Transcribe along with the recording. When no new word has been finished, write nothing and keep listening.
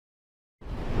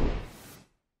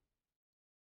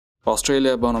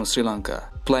Australia bonum Sri Lanka,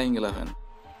 playing 11.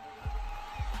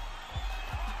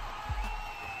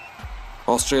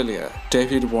 Australia,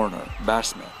 David Warner,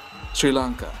 batsman. Sri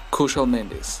Lanka, Kusal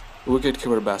Mendis,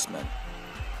 wicketkeeper batsman.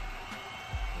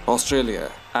 Australia,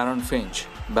 Aaron Finch,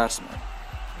 batsman.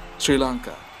 Sri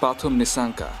Lanka, Pathum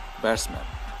Nissanka, batsman.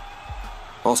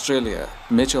 Australia,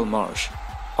 Mitchell Marsh,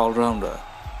 all-rounder.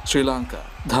 Sri Lanka,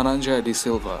 Dhananjaya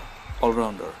Silva,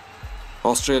 all-rounder.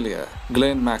 Australia,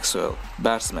 Glenn Maxwell,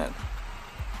 batsman.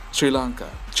 Sri Lanka,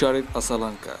 Charith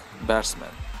Asalanka, batsman.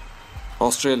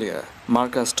 Australia,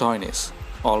 Marsh Stoinis,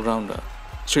 all-rounder.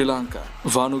 Sri Lanka,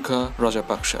 Bhanuka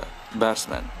Rajapaksa,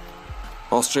 batsman.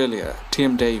 Australia,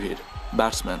 Tim David,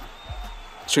 batsman.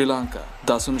 Sri Lanka,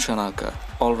 Dasun Shanaka,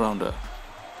 all-rounder.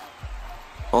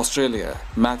 Australia,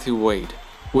 Matthew Wade,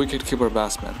 wicketkeeper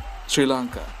batsman. Sri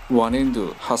Lanka,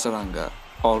 Wanindu Hasaranga,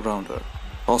 all-rounder.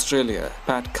 Australia,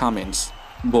 Pat Cummins,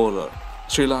 bowler.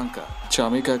 Sri Lanka,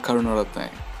 Chamika Karunaratne,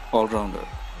 all-rounder.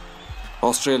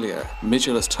 Australia,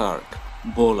 Mitchell Starc,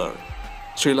 bowler.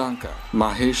 Sri Lanka,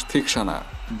 Maheesh Theekshana,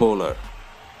 bowler.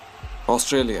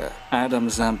 Australia, Adam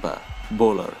Zampa,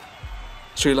 bowler.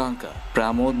 Sri Lanka,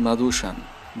 Pramod Madushan,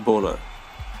 bowler.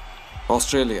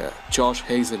 Australia, Josh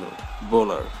Hazlewood,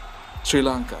 bowler. Sri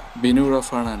Lanka, Binura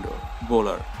Fernando,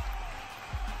 bowler.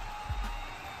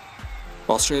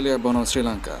 Australia bonum Sri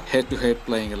Lanka, head-to-head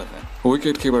playing 11.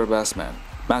 Wicketkeeper batsman,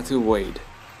 Matthew Wade,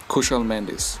 Kusal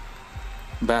Mendis.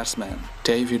 Batsman,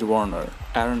 David Warner,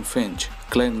 Aaron Finch,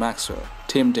 Glenn Maxwell,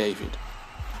 Tim David.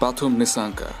 Pathum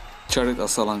Nissanka, Charith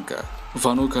Asalanka,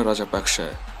 Bhanuka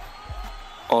Rajapaksa.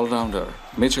 All-rounder,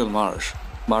 Mitchell Marsh,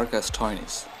 Marsh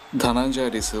Stoinis.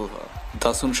 Dhananjaya Silva,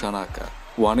 Dasun Shanaka,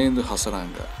 Wanindu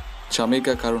Hasaranga,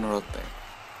 Chamika Karunaratne.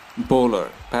 Bowler,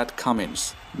 Pat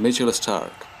Cummins, Mitchell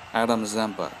Starc, Adam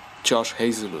Zampa, Josh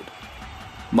Hazlewood.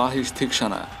 Maheesh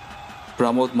Theekshana,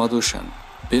 Pramod Madushan,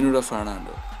 Binura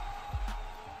Fernando.